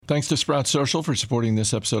Thanks to Sprout Social for supporting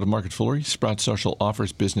this episode of Market Foolery. Sprout Social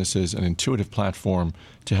offers businesses an intuitive platform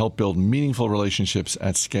to help build meaningful relationships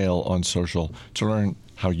at scale on social. To learn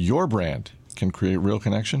how your brand can create real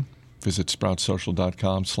connection, visit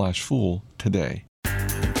sproutsocial.com/fool today.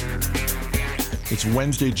 It's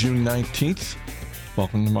Wednesday, June 19th.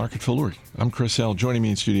 Welcome to Market Foolery. I'm Chris Hill. Joining me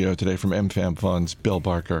in studio today from MFAM Funds, Bill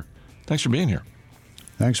Barker. Thanks for being here.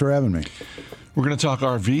 Thanks for having me. We're going to talk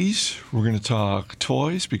RVs. We're going to talk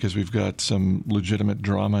toys because we've got some legitimate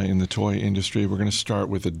drama in the toy industry. We're going to start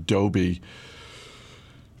with Adobe.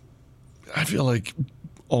 I feel like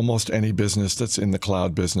almost any business that's in the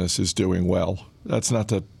cloud business is doing well. That's not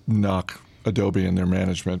to knock Adobe and their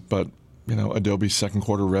management, but Adobe's second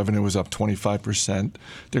quarter revenue was up 25%.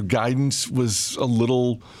 Their guidance was a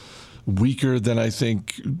little weaker than I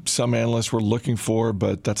think some analysts were looking for,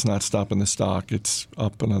 but that's not stopping the stock. It's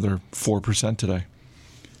up another 4% today.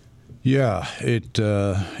 Yeah, it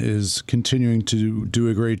is continuing to do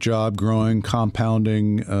a great job growing,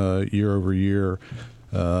 compounding year over year.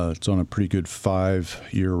 It's on a pretty good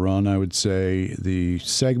 5-year run, I would say. The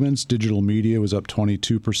segments, digital media was up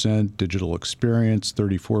 22%, digital experience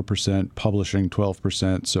 34%, publishing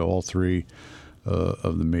 12%. So all three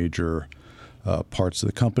of the major parts of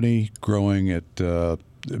the company growing at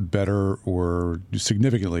better or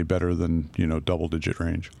significantly better than double-digit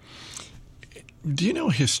range. Do you know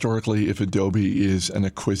historically if Adobe is an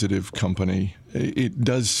acquisitive company? It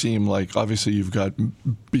does seem like obviously you've got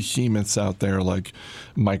behemoths out there like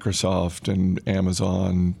Microsoft and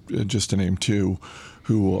Amazon, just to name two,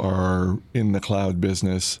 who are in the cloud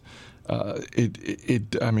business. My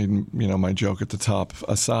joke at the top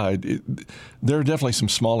aside, there are definitely some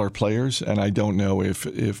smaller players, and I don't know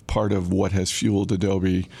if part of what has fueled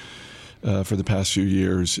Adobe for the past few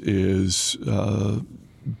years is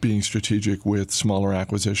being strategic with smaller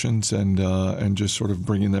acquisitions and just sort of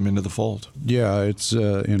bringing them into the fold. Yeah, it's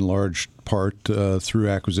in large part through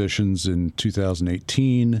acquisitions in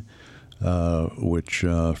 2018, which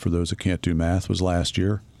for those that can't do math was last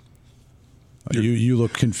year. You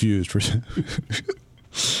look confused.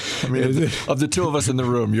 I mean, of the two of us in the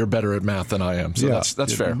room, you're better at math than I am, so yeah,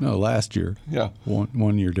 that's fair. No, last year. Yeah.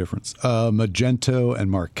 1 year difference. Magento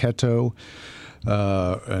and Marketo,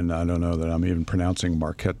 and I don't know that I'm even pronouncing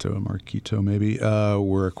Marketo maybe,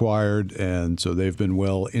 were acquired, and so they've been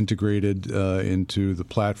well integrated into the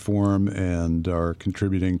platform and are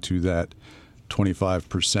contributing to that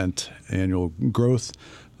 25% annual growth.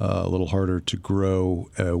 A little harder to grow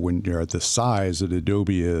when you're at the size that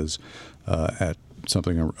Adobe is at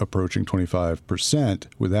something approaching 25%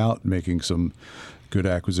 without making some good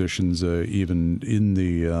acquisitions, even in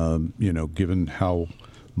the, given how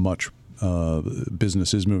much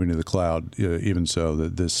business is moving to the cloud, even so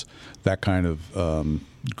that kind of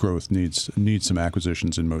growth needs some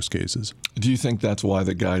acquisitions in most cases. Do you think that's why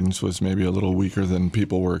the guidance was maybe a little weaker than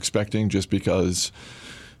people were expecting, just because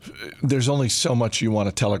there's only so much you want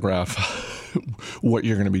to telegraph what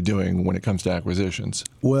you're going to be doing when it comes to acquisitions?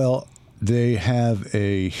 Well, they have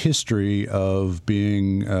a history of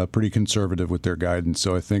being pretty conservative with their guidance.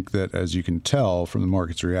 So I think that, as you can tell from the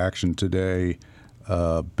market's reaction today,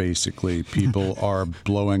 basically people are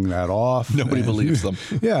blowing that off. Nobody believes them.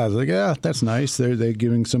 Yeah, that's nice. They're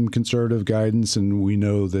giving some conservative guidance, and we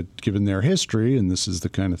know that given their history, and this is the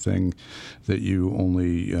kind of thing that you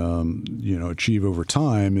only achieve over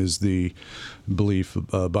time, is the belief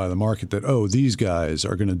by the market that these guys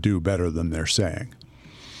are going to do better than they're saying.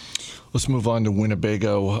 Let's move on to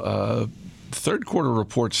Winnebago. Third quarter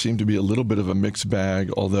reports seem to be a little bit of a mixed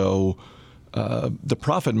bag, although the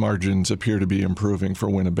profit margins appear to be improving for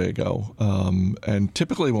Winnebago. And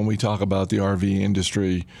typically when we talk about the RV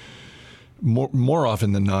industry, more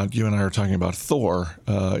often than not, you and I are talking about Thor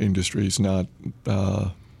Industries, not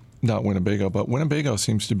Winnebago. But Winnebago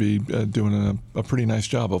seems to be doing a pretty nice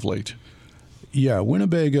job of late. Yeah,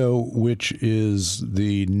 Winnebago, which is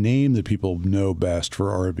the name that people know best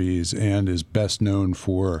for RVs and is best known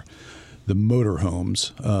for the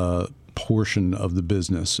motorhomes portion of the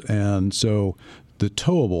business. And so the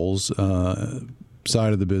towables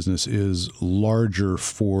side of the business is larger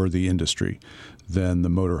for the industry than the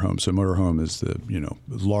motorhome. So motorhome is the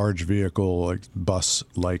large vehicle, like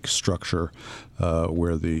bus-like structure,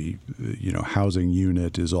 where the housing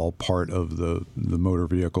unit is all part of the motor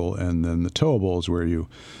vehicle, and then the towable is where you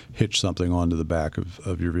hitch something onto the back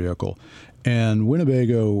of your vehicle. And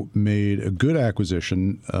Winnebago made a good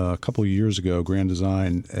acquisition a couple of years ago, Grand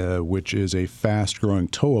Design, which is a fast-growing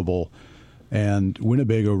towable. And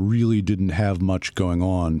Winnebago really didn't have much going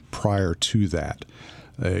on prior to that.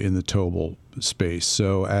 in the towable space.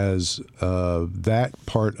 So as that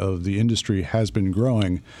part of the industry has been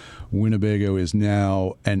growing, Winnebago is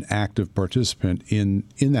now an active participant in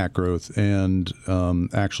that growth and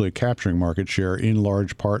actually capturing market share in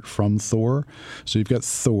large part from Thor. So you've got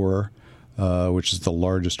Thor, which is the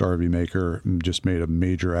largest RV maker, just made a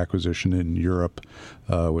major acquisition in Europe,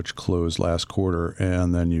 which closed last quarter.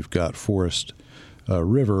 And then you've got Forest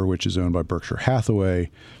River, which is owned by Berkshire Hathaway.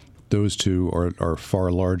 Those two are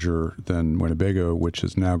far larger than Winnebago, which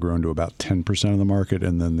has now grown to about 10% of the market.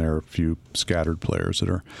 And then there are a few scattered players that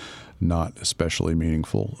are not especially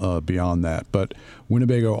meaningful beyond that. But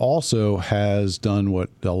Winnebago also has done what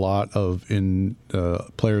a lot of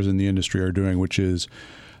players in the industry are doing, which is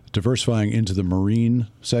diversifying into the marine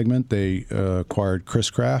segment. They acquired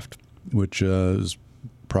Chris-Craft, which is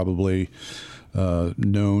probably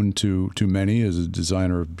known to many as a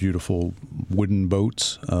designer of beautiful wooden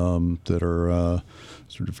boats that are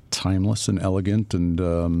sort of timeless and elegant,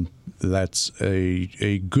 and that's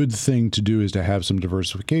a good thing to do, is to have some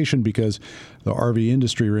diversification, because the RV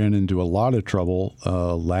industry ran into a lot of trouble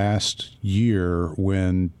last year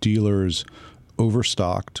when dealers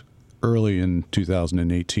overstocked early in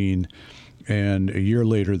 2018, and a year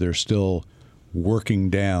later they're still working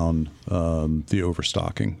down the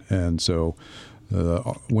overstocking. And so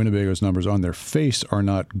Winnebago's numbers on their face are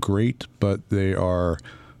not great, but they are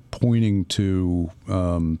pointing to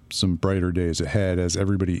some brighter days ahead, as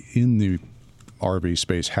everybody in the RV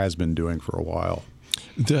space has been doing for a while.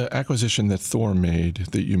 The acquisition that Thor made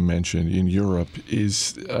that you mentioned in Europe,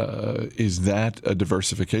 is that a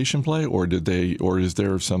diversification play, or is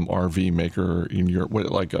there some RV maker in Europe?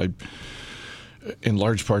 In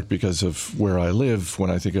large part because of where I live, when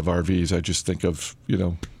I think of RVs, I just think of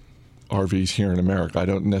RVs here in America. I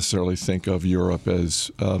don't necessarily think of Europe as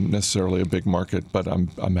necessarily a big market, but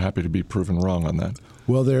I'm happy to be proven wrong on that.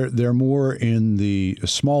 Well, they're more in the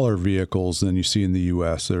smaller vehicles than you see in the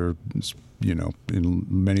U.S. They're in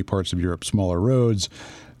many parts of Europe, smaller roads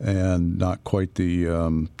and not quite the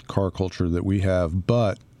car culture that we have,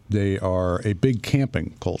 but they are a big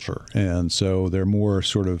camping culture. And so they're more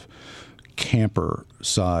sort of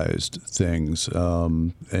camper-sized things.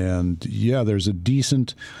 And yeah, there's a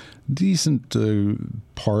decent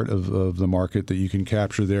part of the market that you can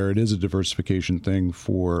capture there. It is a diversification thing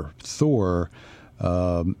for Thor,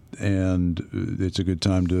 and it's a good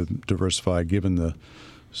time to diversify given the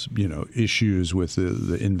issues with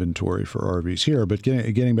the inventory for RVs here. But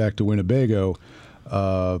getting back to Winnebago,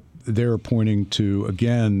 they're pointing to,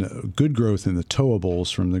 again, good growth in the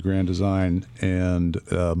towables from the Grand Design, and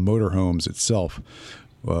motorhomes itself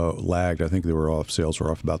lagged. I think sales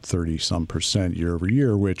were off about 30-some% year over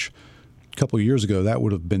year, which a couple of years ago, that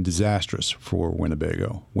would have been disastrous for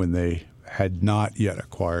Winnebago when they had not yet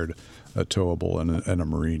acquired a towable and a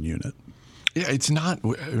marine unit. Yeah, it's not.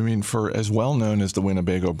 I mean, for as well known as the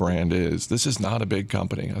Winnebago brand is, this is not a big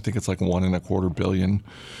company. I think it's like $1.25 billion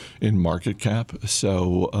in market cap.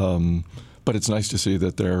 So, but it's nice to see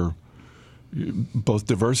that they're both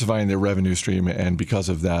diversifying their revenue stream, and because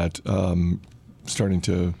of that, starting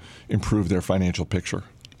to improve their financial picture.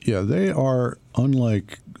 Yeah, they are,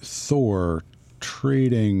 unlike Thor,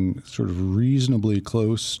 trading sort of reasonably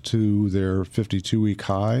close to their 52-week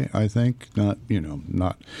high, I think. Not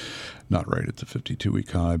right at the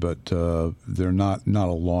 52-week high, but they're not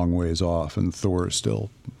a long ways off, and Thor is still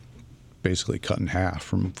basically cut in half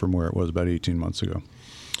from where it was about 18 months ago.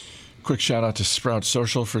 Quick shout out to Sprout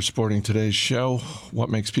Social for supporting today's show. What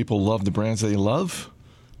makes people love the brands they love?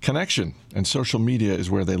 Connection. And social media is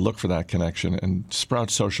where they look for that connection. And Sprout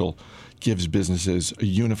Social gives businesses a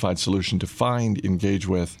unified solution to find, engage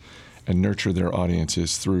with, and nurture their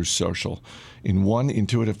audiences through social. In one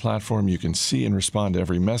intuitive platform, you can see and respond to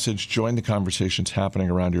every message, join the conversations happening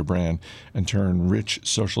around your brand, and turn rich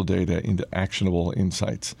social data into actionable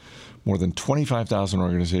insights. More than 25,000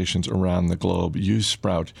 organizations around the globe use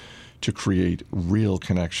Sprout to create real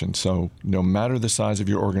connection. So no matter the size of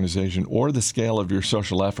your organization or the scale of your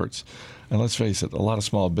social efforts, and let's face it, a lot of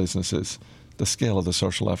small businesses, the scale of the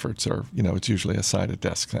social efforts are, it's usually a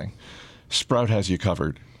side-at-desk thing. Sprout has you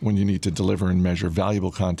covered when you need to deliver and measure valuable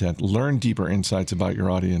content, learn deeper insights about your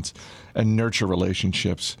audience, and nurture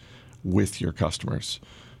relationships with your customers.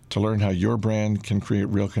 To learn how your brand can create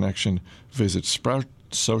real connection, visit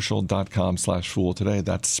sproutsocial.com/fool today.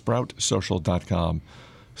 That's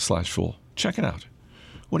sproutsocial.com/fool. Check it out.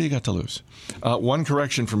 What do you got to lose? One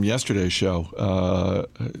correction from yesterday's show.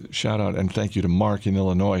 Shout out and thank you to Mark in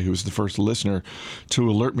Illinois, who was the first listener to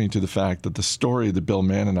alert me to the fact that the story that Bill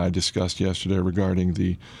Mann and I discussed yesterday regarding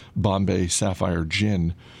the Bombay Sapphire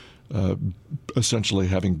Gin essentially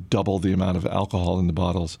having double the amount of alcohol in the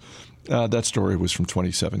bottles. That story was from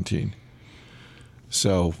 2017.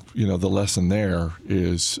 So, the lesson there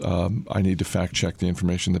is I need to fact check the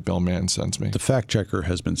information that Bill Mann sends me. The fact checker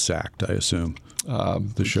has been sacked, I assume.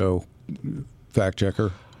 The show fact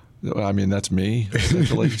checker. I mean, that's me,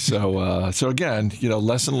 essentially. So again,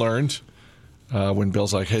 lesson learned. When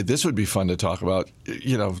Bill's like, "Hey, this would be fun to talk about,"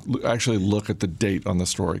 actually look at the date on the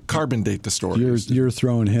story, carbon date the story. You're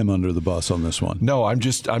throwing him under the bus on this one. No, I'm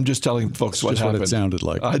just telling folks what happened. What it sounded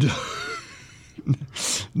like.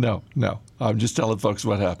 No, I'm just telling folks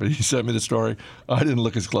what happened. He sent me the story. I didn't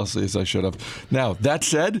look as closely as I should have. Now, that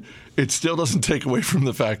said, it still doesn't take away from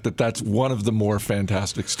the fact that that's one of the more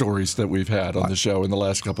fantastic stories that we've had on the show in the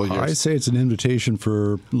last couple of years. I say it's an invitation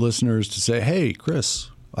for listeners to say, "Hey, Chris,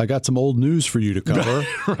 I got some old news for you to cover."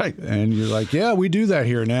 Right. And you're like, "Yeah, we do that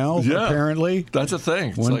here now, apparently." That's a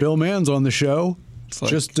thing. When Bill Mann's on the show,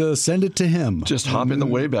 just send it to him. Just hop in the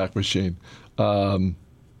Wayback Machine.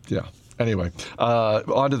 Yeah. Anyway,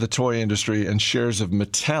 on to the toy industry, and shares of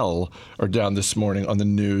Mattel are down this morning on the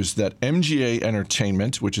news that MGA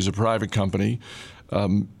Entertainment, which is a private company,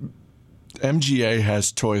 MGA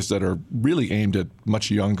has toys that are really aimed at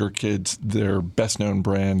much younger kids. Their best-known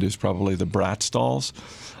brand is probably the Bratz dolls.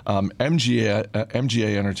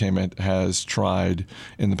 MGA Entertainment has tried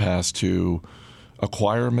in the past to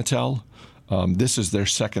acquire Mattel. This is their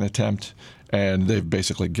second attempt, and they've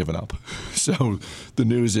basically given up. So the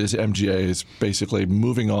news is MGA is basically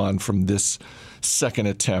moving on from this second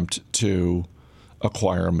attempt to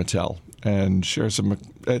acquire Mattel, and shares of,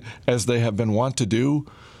 as they have been wont to do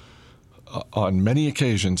on many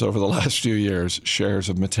occasions over the last few years, shares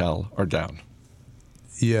of Mattel are down.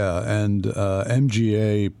 Yeah, and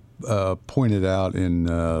MGA pointed out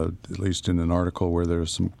at least in an article where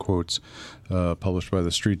there's some quotes published by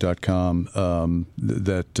TheStreet.com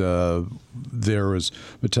that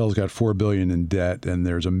Mattel's got $4 billion in debt, and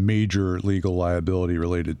there's a major legal liability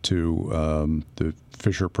related to the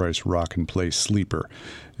Fisher-Price Rock and Play sleeper,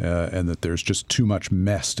 and that there's just too much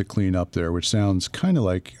mess to clean up there, which sounds kind of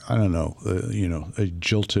like, I don't know, a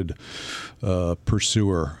jilted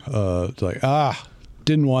pursuer.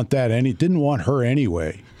 Didn't want her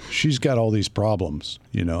anyway. She's got all these problems,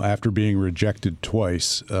 after being rejected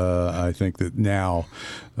twice. I think that now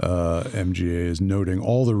MGA is noting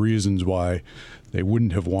all the reasons why they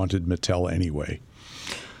wouldn't have wanted Mattel anyway.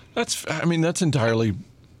 That's entirely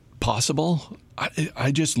possible.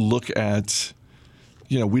 I just look at,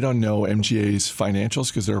 we don't know MGA's financials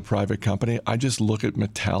because they're a private company. I just look at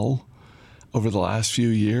Mattel over the last few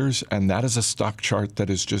years, and that is a stock chart that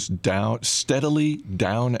is just steadily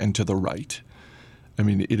down and to the right. I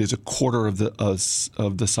mean, it is a quarter of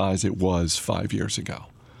the size it was 5 years ago.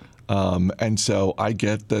 And so I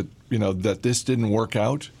get that, that this didn't work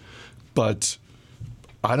out, but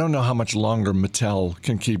I don't know how much longer Mattel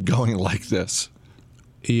can keep going like this.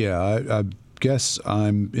 Yeah, I guess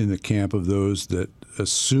I'm in the camp of those that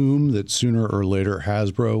assume that sooner or later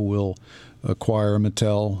Hasbro will acquire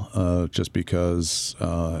Mattel, just because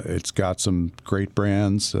it's got some great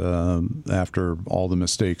brands after all the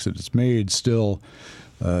mistakes that it's made. Still,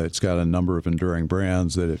 it's got a number of enduring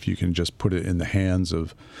brands that if you can just put it in the hands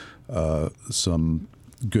of some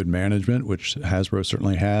good management, which Hasbro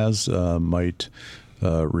certainly has, might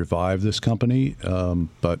revive this company.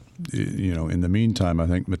 But in the meantime, I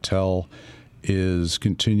think Mattel is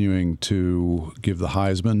continuing to give the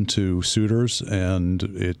Heisman to suitors, and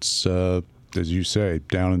it's, as you say,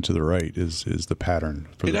 down and to the right is the pattern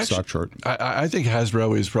for the stock chart. I think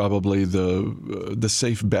Hasbro is probably the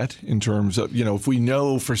safe bet in terms of, if we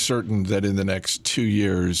know for certain that in the next 2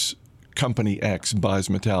 years Company X buys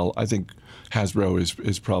Mattel, I think Hasbro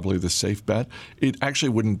is probably the safe bet. It actually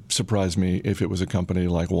wouldn't surprise me if it was a company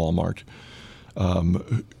like Walmart.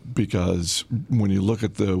 Because when you look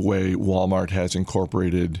at the way Walmart has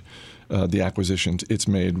incorporated the acquisitions it's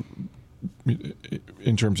made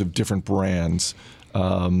in terms of different brands,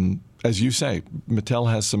 as you say, Mattel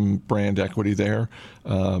has some brand equity there,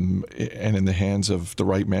 and in the hands of the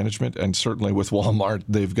right management. And certainly with Walmart,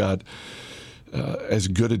 they've got as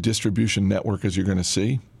good a distribution network as you're going to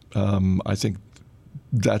see. I think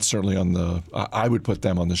that's certainly I would put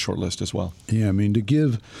them on the short list as well. Yeah, I mean, to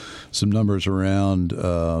give some numbers around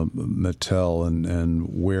Mattel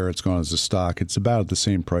and where it's gone as a stock, it's about the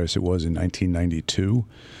same price it was in 1992,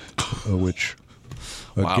 which,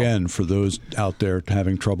 again, for those out there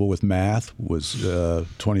having trouble with math, was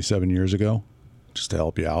 27 years ago, just to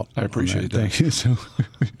help you out. I appreciate that. Thank you. So,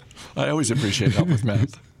 I always appreciate help with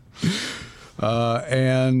math.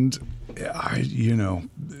 And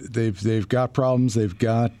they've got problems. They've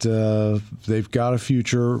got a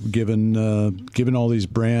future given all these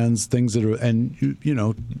brands, things that are, and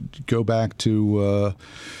go back to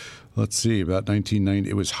let's see, about 1990.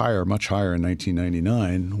 It was much higher in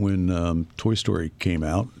 1999 when Toy Story came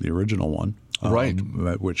out, the original one, right,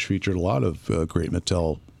 which featured a lot of great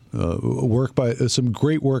Mattel some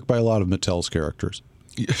great work by a lot of Mattel's characters.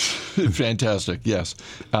 Fantastic, yes.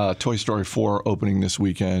 Toy Story 4 opening this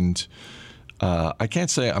weekend. I can't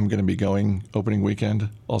say I'm going to be going opening weekend,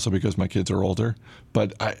 also because my kids are older.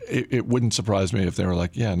 But it wouldn't surprise me if they were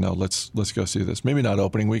like, "Yeah, no, let's go see this." Maybe not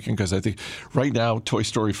opening weekend, because I think right now Toy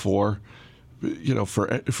Story 4,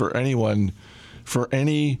 for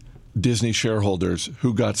any Disney shareholders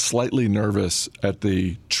who got slightly nervous at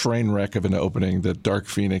the train wreck of an opening that Dark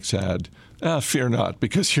Phoenix had, fear not,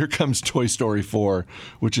 because here comes Toy Story 4,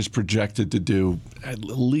 which is projected to do at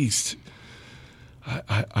least,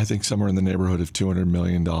 I think, somewhere in the neighborhood of $200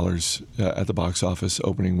 million at the box office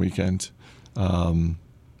opening weekend.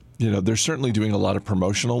 They're certainly doing a lot of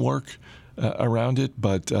promotional work around it,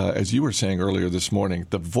 but as you were saying earlier this morning,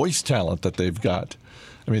 the voice talent that they've got.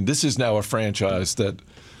 I mean, this is now a franchise that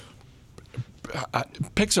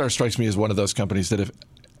Pixar strikes me as one of those companies that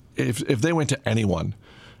if they went to anyone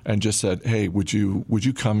and just said, "Hey, would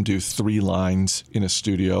you come do 3 lines in a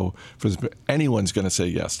studio for this?" Anyone's going to say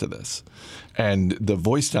yes to this. And the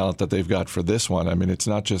voice talent that they've got for this one, I mean, it's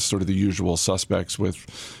not just sort of the usual suspects with,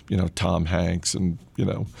 Tom Hanks and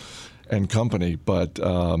and company, but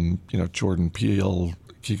Jordan Peele,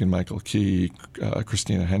 Keegan-Michael Key,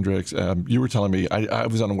 Christina Hendricks. You were telling me, I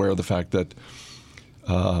was unaware of the fact that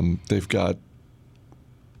they've got.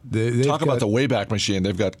 Talk about the Wayback Machine.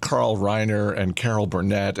 They've got Carl Reiner and Carol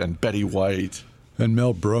Burnett and Betty White. And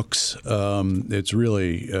Mel Brooks. It's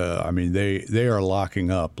really, they are locking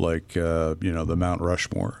up like, the Mount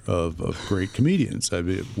Rushmore of great comedians,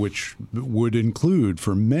 which would include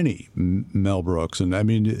for many Mel Brooks and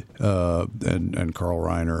and Carl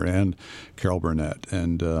Reiner and Carol Burnett.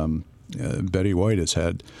 And Betty White has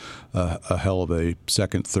had a hell of a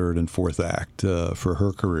second, third, and fourth act for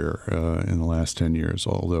her career in the last 10 years,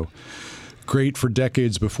 although great for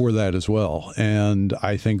decades before that as well. And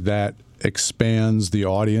I think that expands the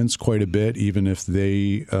audience quite a bit, even if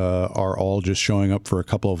they are all just showing up for a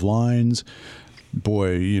couple of lines.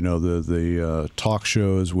 Boy, the talk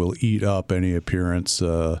shows will eat up any appearance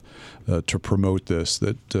to promote this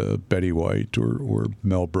that Betty White or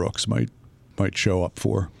Mel Brooks might show up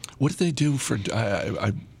for. What did they do for?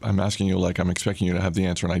 I'm asking you like I'm expecting you to have the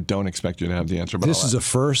answer, and I don't expect you to have the answer. But this is a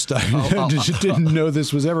first. I didn't know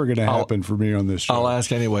this was ever going to happen for me on this show. I'll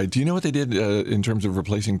ask anyway. Do you know what they did in terms of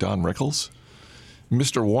replacing Don Rickles?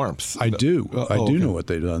 Mr. Warmth. I do. I do know what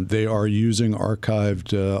they've done. They are using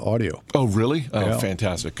archived audio. Oh, really? Oh, yeah.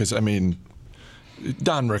 Fantastic. Because,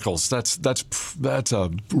 Don Rickles, that's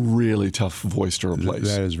a really tough voice to replace.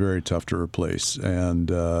 That is very tough to replace.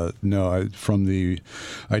 And I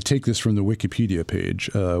take this from the Wikipedia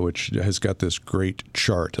page, which has got this great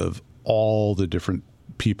chart of all the different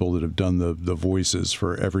people that have done the voices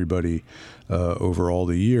for everybody over all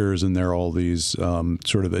the years, and there are all these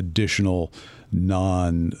sort of additional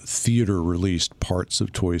non-theater released parts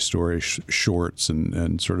of Toy Story shorts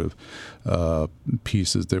and sort of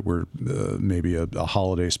pieces that were maybe a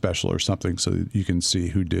holiday special or something, so that you can see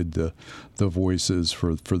who did the voices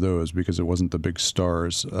for those, because it wasn't the big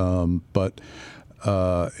stars. But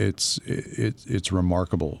it's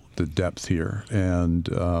remarkable, the depth here, and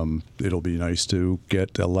it'll be nice to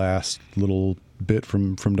get a last little bit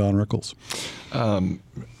from Don Rickles.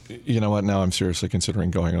 You know what? Now I'm seriously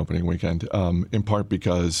considering going opening weekend, in part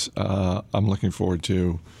because I'm looking forward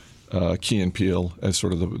to Key and Peele as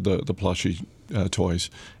sort of the plushie toys,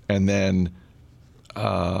 and then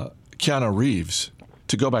Keanu Reeves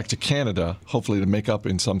to go back to Canada, hopefully to make up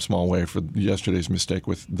in some small way for yesterday's mistake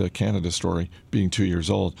with the Canada story being 2 years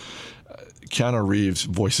old. Keanu Reeves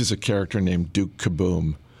voices a character named Duke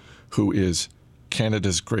Kaboom, who is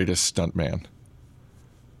Canada's greatest stuntman.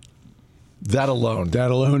 That alone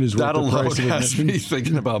is what the price of has me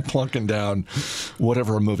thinking about plunking down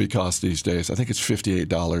whatever a movie costs these days. I think it's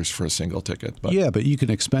 $58 for a single ticket. But yeah, but you can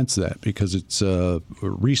expense that because it's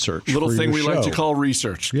research. Little for thing your we show. like to call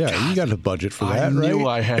research. Yeah, God, you got a budget for that, right? I knew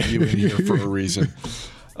I had you in here for a reason.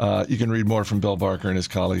 You can read more from Bill Barker and his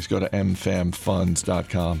colleagues. Go to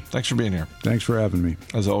mfamfunds.com. Thanks for being here. Thanks for having me.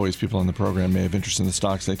 As always, people on the program may have interest in the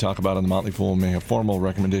stocks they talk about on the Motley Fool, may have formal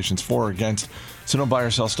recommendations for or against, so don't buy or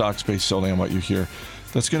sell stocks based solely on what you hear.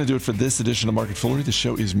 That's going to do it for this edition of Market Foolery. The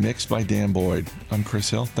show is mixed by Dan Boyd. I'm Chris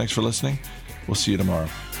Hill. Thanks for listening. We'll see you tomorrow.